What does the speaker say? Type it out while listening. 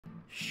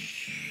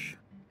Shh.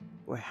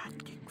 We're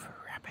hunting for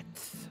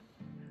rabbits.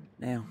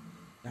 Now,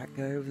 that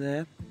guy over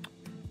there,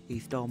 he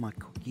stole my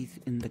cookies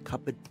in the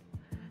cupboard.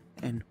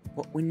 And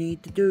what we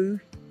need to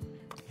do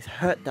is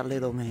hurt the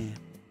little man.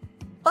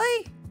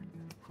 Oi!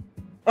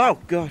 Oh,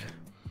 God.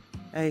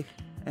 Hey,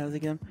 how's it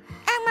going?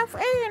 I'm a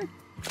friend.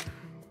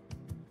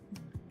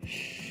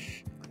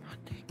 Shh. I'm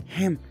hunting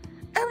him.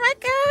 Oh my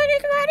God,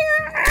 it's running!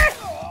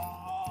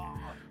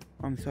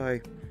 I'm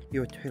sorry,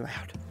 you were too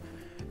loud.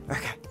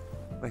 Okay,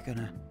 we're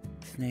gonna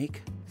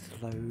sneak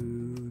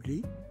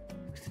slowly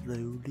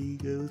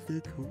goes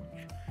the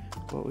coach.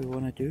 What we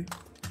wanna do?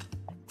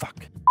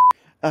 Fuck.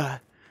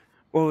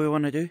 What we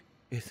wanna do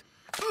is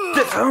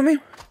disarm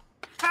him.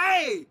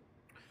 Hey!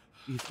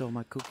 You stole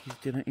my cookies,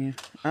 didn't you?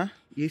 Huh?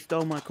 You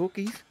stole my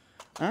cookies?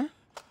 Huh?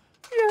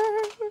 Yeah,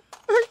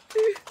 I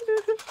did.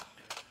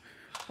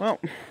 Well,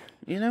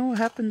 you know what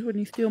happens when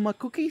you steal my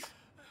cookies?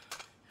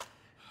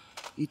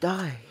 You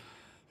die.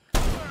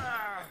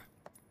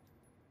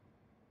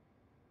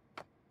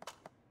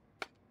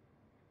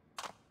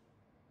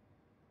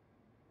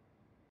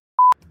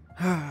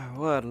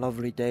 What a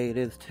lovely day it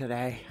is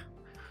today.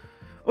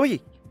 Oi,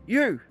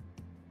 you,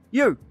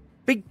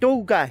 big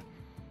tall guy.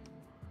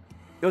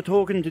 You're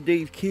talking to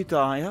these kids,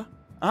 are ya?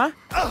 Huh?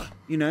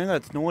 You know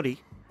that's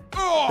naughty.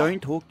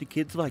 Don't talk to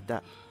kids like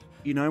that.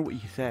 You know what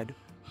you said.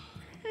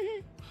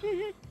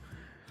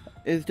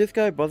 Is this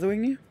guy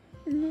bothering you?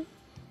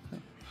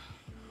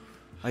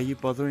 Are you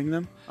bothering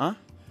them? Huh?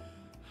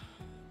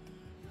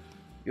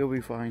 You'll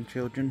be fine,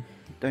 children.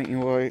 Don't you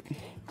worry.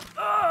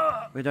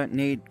 We don't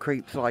need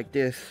creeps like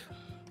this.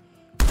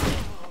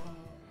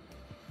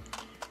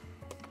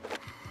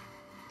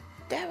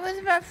 That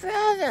was my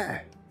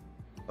father!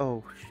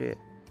 Oh, shit.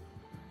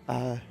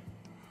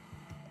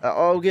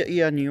 I'll get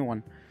you a new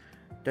one.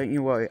 Don't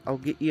you worry. I'll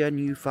get you a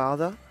new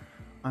father.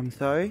 I'm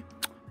sorry.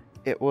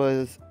 It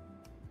was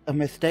a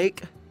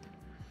mistake.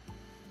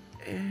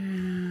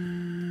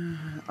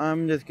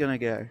 I'm just gonna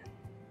go.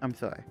 I'm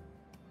sorry.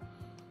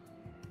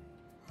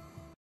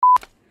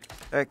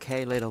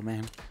 Okay, little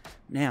man.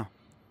 Now,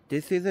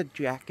 this is a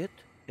jacket.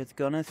 It's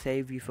gonna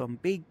save you from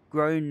big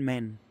grown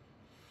men.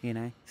 You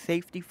know,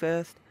 safety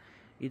first.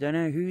 You don't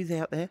know who's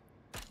out there.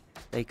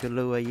 They could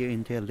lure you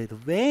into a little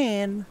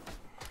van.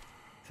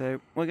 So,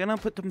 we're gonna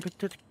put them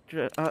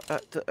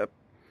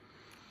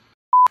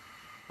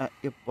at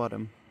your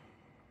bottom.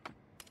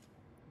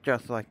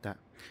 Just like that.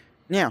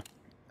 Now,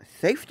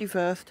 safety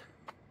first.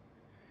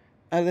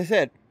 As I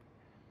said.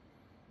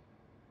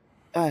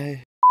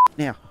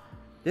 Now,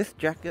 this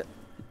jacket,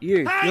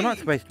 you're not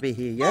supposed to be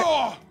here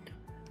yet.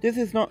 This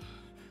is not,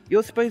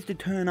 you're supposed to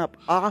turn up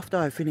after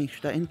I finish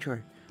the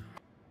intro.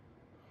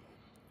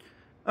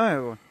 Alright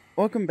everyone,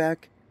 welcome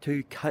back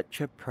to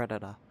Catch a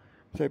Predator.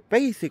 So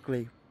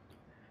basically,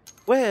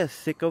 we're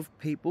sick of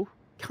people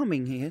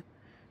coming here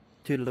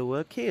to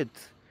lure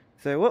kids.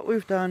 So what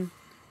we've done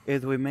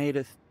is we made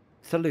a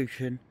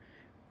solution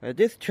where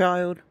this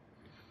child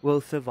will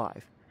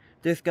survive.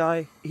 This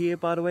guy here,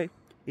 by the way,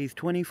 he's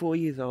 24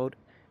 years old.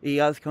 He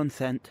has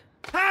consent.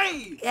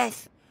 Hey!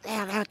 Yes,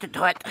 they're allowed to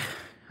do it.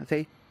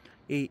 See,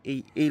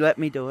 he let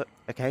me do it.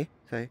 Okay,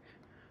 so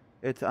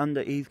it's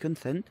under his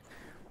consent.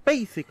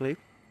 Basically,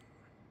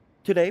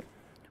 today,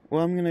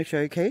 what I'm going to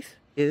showcase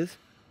is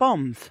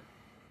bombs.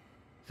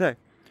 So,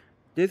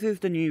 this is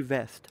the new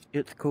vest.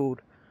 It's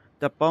called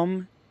the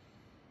Bomb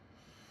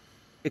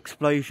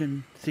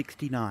Explosion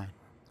 69.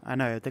 I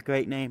know, it's a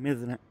great name,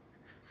 isn't it?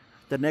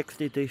 The next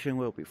edition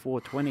will be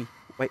 420.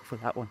 Wait for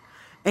that one.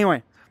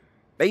 Anyway,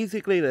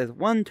 basically there's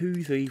 1,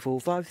 2, 3,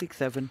 4, 5,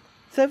 6,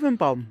 7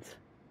 bombs.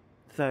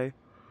 So,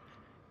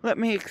 let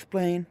me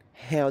explain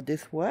how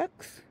this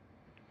works.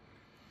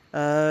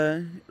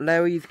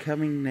 Larry's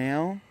coming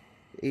now.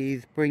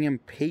 He's bringing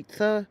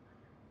pizza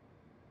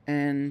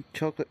and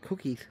chocolate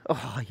cookies.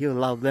 Oh, you'll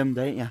love them,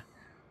 don't you?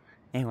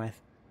 Anyways,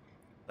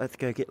 let's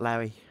go get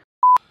Larry.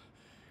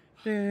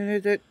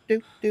 You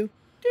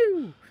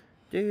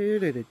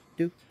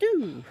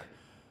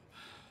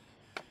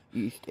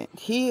stand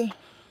here.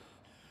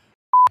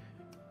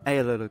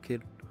 Hey, little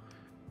kid.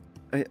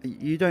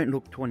 You don't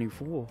look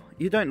 24.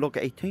 You don't look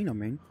 18, I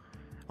mean.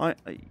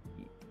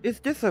 Is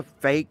this a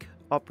fake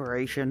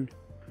operation?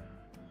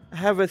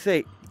 Have a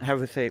seat.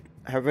 Have a seat.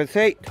 Have a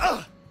seat.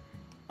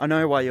 I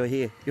know why you're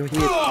here. You're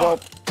here. Oh,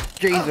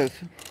 Jesus.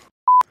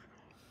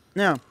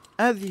 Now,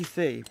 as you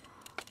see,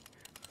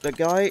 the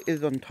guy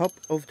is on top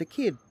of the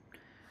kid.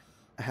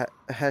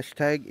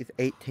 Hashtag is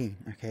 18,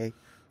 okay?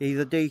 He's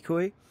a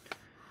decoy.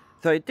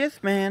 So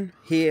this man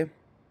here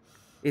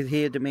is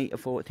here to meet a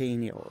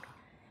 14-year-old.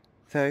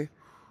 So,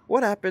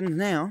 what happens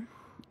now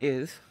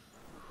is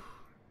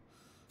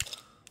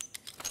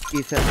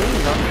you set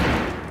these up,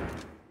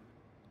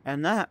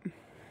 and that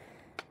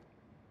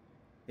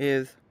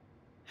is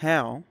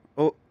how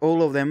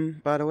all of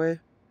them, by the way,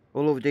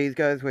 all of these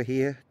guys were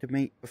here to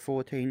meet a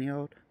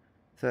 14-year-old.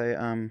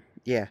 So,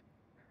 yeah.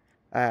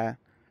 That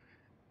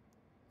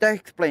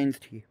explains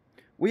to you.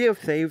 We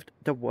have saved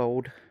the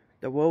world.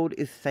 The world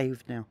is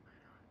saved now.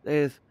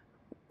 There's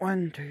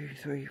 1, 2,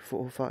 3,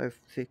 4, 5,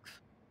 6,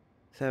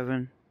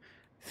 7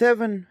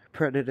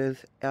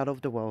 predators out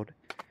of the world.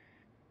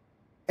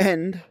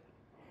 And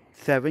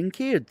 7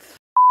 kids.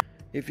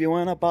 If you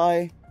want to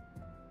buy,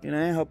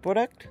 her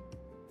product,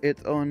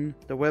 it's on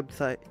the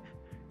website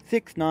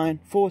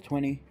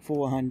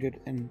 69-420-400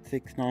 and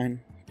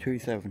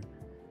 6927.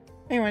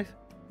 Anyways,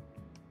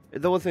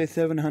 it's also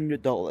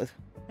 $700.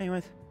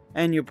 Anyways,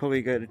 and you'll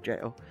probably go to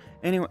jail.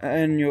 Anyway,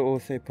 and you'll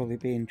also probably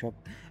be in trouble.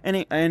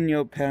 And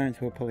your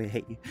parents will probably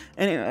hate you.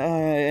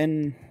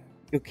 And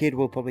your kid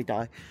will probably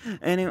die.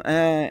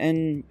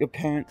 And your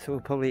parents will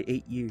probably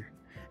eat you.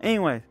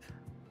 Anyways.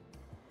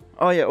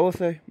 Oh yeah,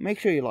 also, make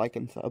sure you like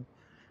and sub.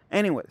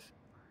 Anyways.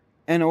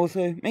 And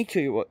also, make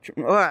sure you watch...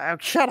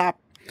 shut up!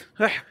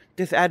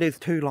 This ad is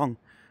too long.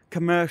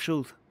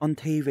 Commercials on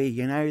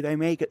TV, they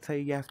make it so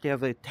you have to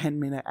have a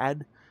 10-minute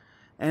ad.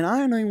 And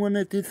I only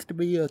wanted this to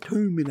be a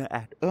 2-minute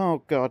ad.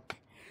 Oh god.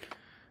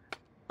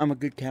 I'm a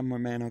good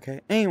cameraman,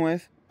 okay?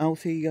 Anyways, I'll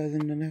see you guys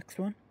in the next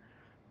one.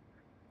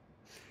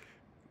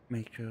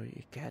 Make sure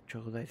you catch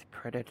all those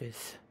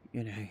predators.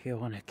 You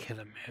want to kill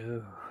them.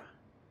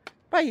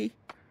 Bye!